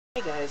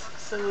Hey guys,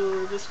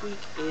 so this week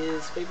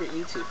is favorite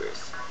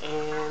YouTubers,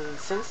 and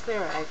since there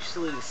are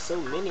actually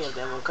so many of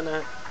them, I'm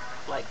gonna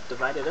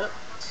divide it up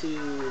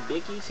to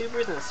big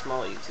YouTubers and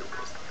small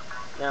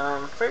YouTubers.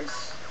 Now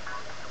first,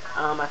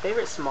 my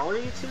favorite smaller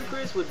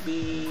YouTubers would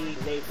be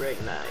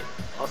Naveregnide,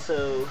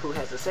 also who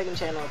has a second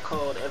channel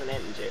called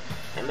Evanedinger,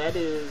 and that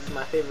is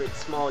my favorite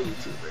small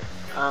YouTuber.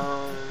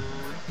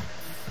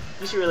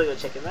 You should really go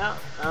check him out.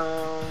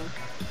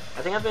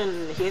 I think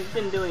he's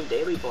been doing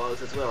daily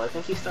vlogs as well. I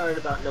think he started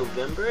about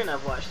November, and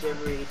I've watched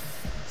every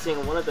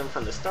single one of them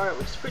from the start,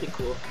 which is pretty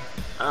cool.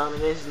 And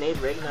then his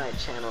Naveregnide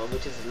channel,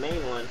 which is his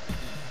main one,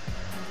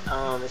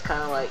 it's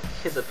kind of like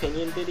his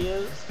opinion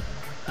videos,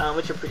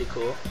 which are pretty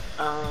cool.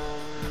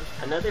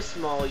 Another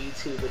small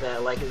YouTuber that I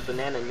like is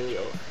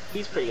Banananeil.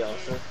 He's pretty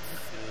awesome.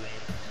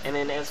 And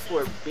then as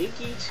for big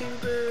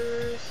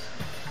YouTubers,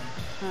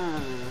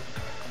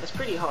 it's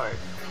pretty hard.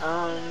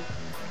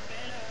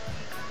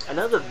 I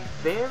know the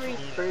very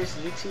first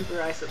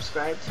YouTuber I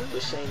subscribed to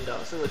was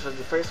Dawson, which was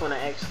the first one I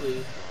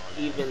actually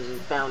even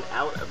found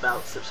out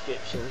about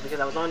subscriptions, because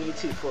I was on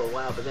YouTube for a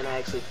while, but then I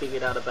actually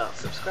figured out about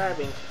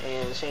subscribing,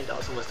 and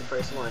Dawson was the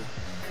first one.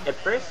 At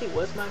first he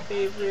was my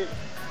favorite,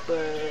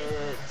 but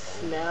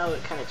now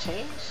it kind of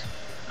changed.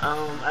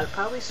 I'd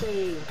probably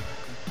say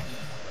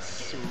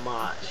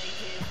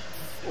Smosh,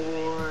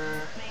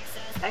 or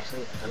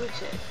actually, let me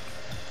check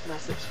my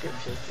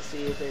subscriptions to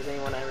see if there's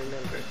anyone I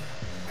remember.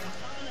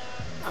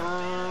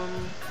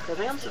 I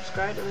think I'm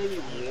subscribed to maybe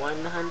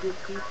 100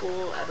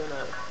 people, I don't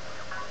know,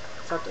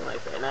 something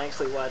like that, and I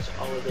actually watch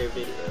all of their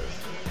videos.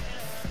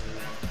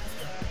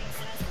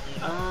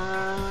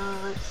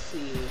 Let's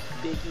see,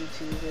 big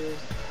YouTubers.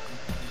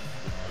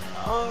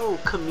 Oh,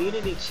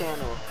 community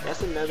channel,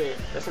 that's another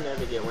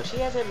good one. She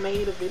hasn't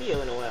made a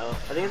video in a while.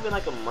 I think it's been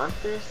like a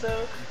month or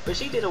so, but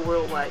she did a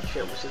worldwide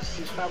trip, which is,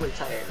 she's probably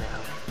tired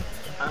now.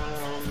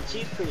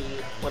 She's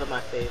one of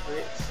my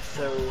favorites.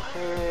 So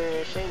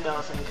her,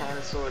 Dawson, kind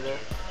of, sort of,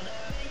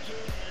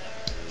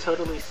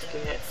 Totally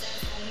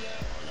Sketch,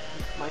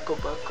 Michael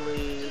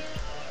Buckley,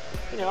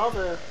 you know, all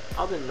the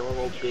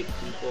normal big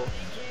people.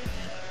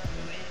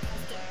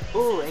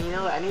 Ooh, and you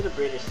know what? I need a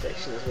British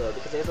section as well,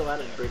 because there's a lot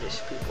of British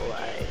people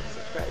I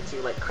subscribe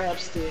to, like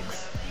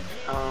Crabstickz,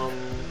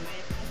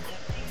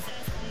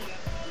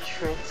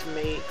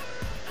 Trentsmate.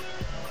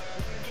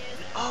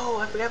 Oh,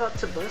 I forgot about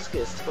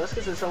Tobuscus.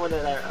 Tobuscus is someone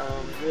that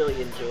I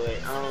really enjoy.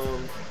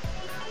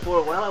 For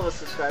a while I was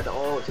subscribed to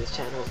all of his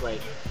channels, like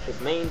his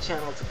main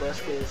channel,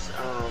 Tobuscus,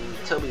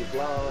 Toby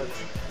Vlogs,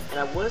 and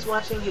I was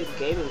watching his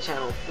gaming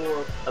channel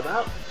for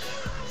about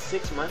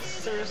 6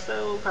 months or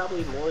so,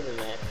 probably more than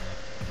that.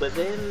 But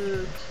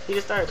then he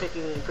just started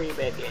picking pretty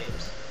bad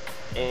games,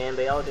 and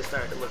they all just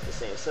started to look the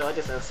same, so I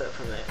just unsubbed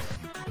from that.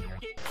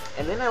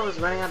 And then I was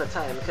running out of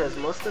time, because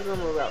most of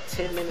them were about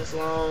 10 minutes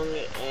long,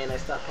 and I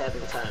stopped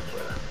having time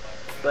for them.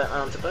 But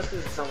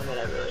Tobuscus is someone that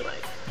I really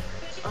like.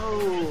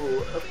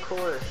 Oh, of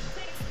course.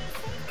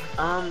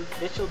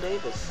 Mitchell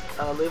Davis,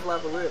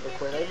 Livelavalive, of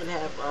course. I even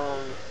have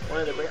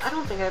one of the I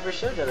don't think I ever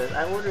showed you this.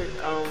 I ordered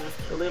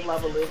the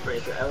Livelavalive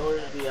bracelet. I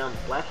ordered the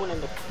black one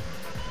and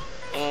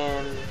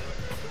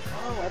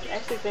oh, I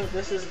actually think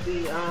this is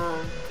the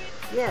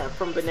yeah,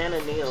 from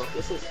Banananeil.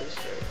 This is his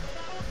shirt.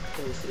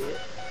 Can you see it?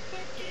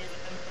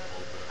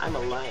 I'm a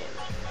lion.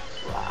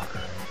 Rock.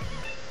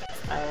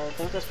 I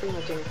think that's pretty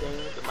much anything,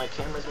 but my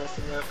camera's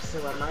messing up, so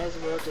I might as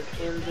well just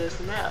end this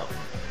now.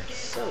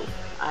 So,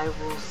 I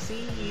will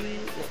see you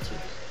next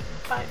week.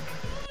 Bye.